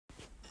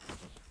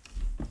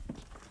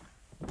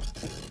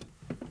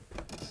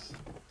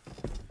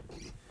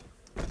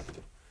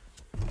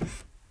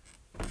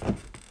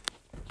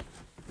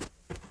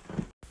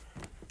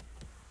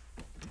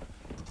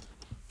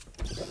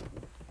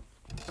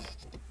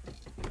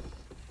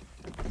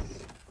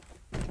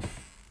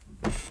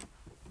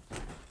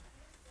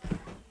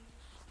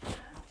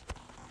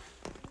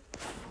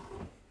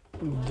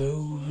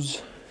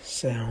Those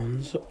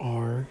sounds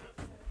are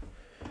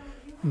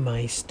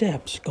my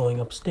steps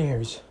going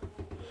upstairs.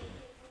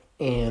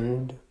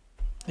 And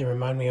they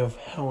remind me of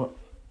how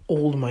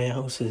old my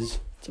house is.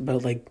 It's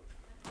about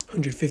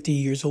 150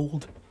 years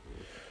old.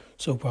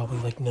 So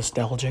probably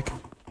nostalgic.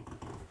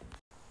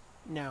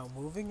 Now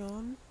moving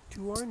on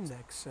to our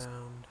next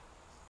sound.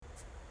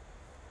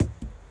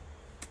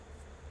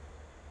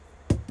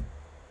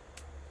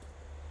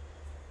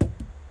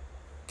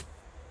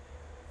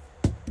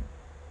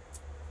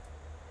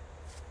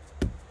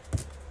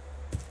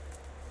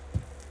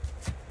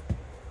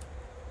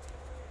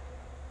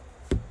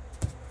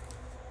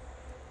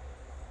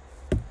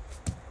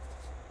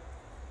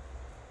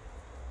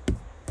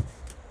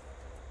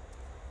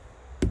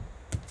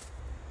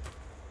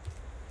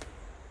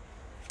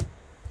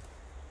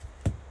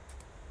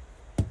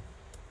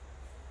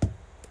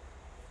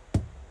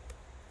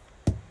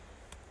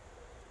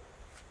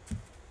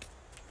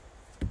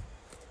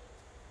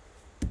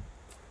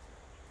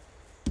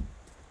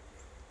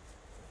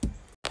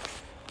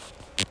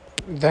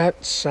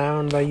 That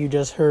sound that you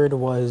just heard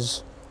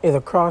was a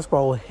lacrosse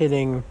ball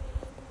hitting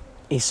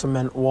a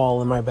cement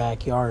wall in my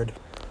backyard.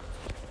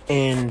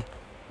 And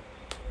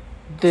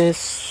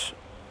this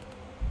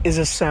is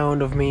a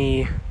sound of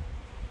me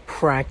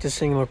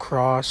practicing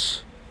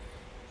lacrosse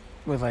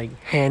with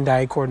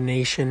hand-eye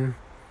coordination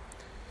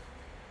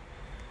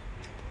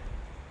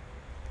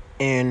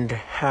and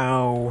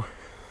how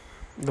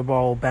the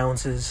ball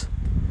bounces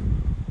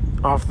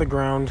off the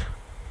ground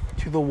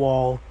to the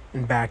wall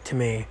and back to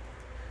me.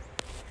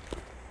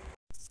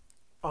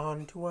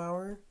 On to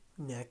our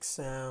next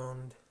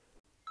sound.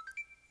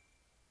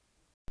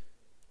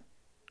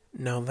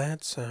 Now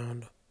that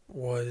sound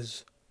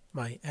was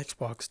my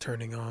Xbox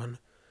turning on,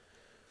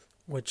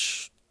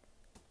 which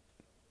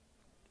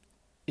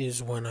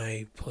is when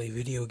I play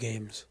video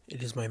games.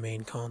 It is my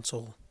main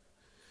console,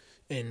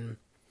 and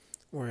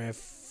where I have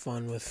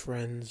fun with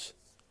friends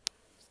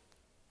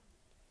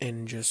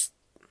and just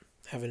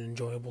have an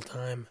enjoyable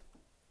time.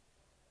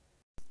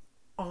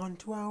 On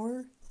to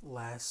our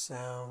last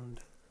sound.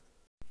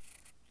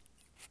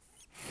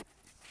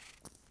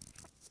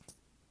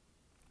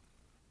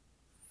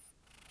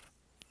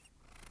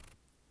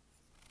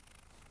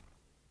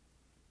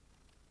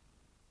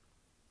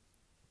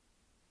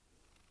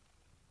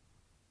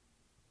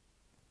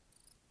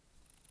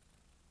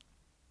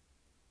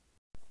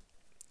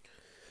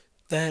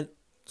 That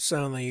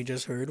sound that you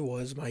just heard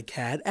was my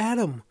cat,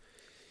 Adam.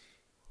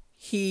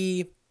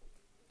 He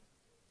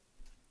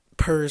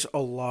purrs a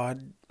lot.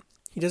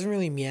 He doesn't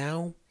really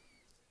meow,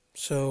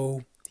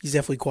 so he's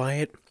definitely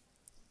quiet,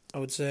 I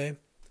would say.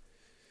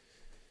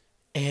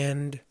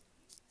 And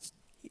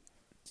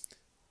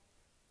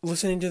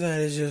listening to that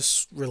is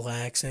just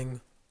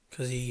relaxing,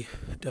 because he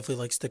definitely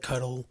likes to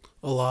cuddle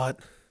a lot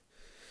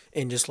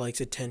and just likes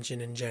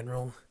attention in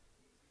general.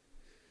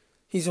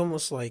 He's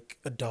almost like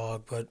a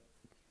dog, but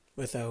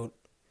without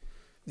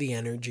the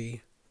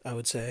energy, I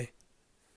would say.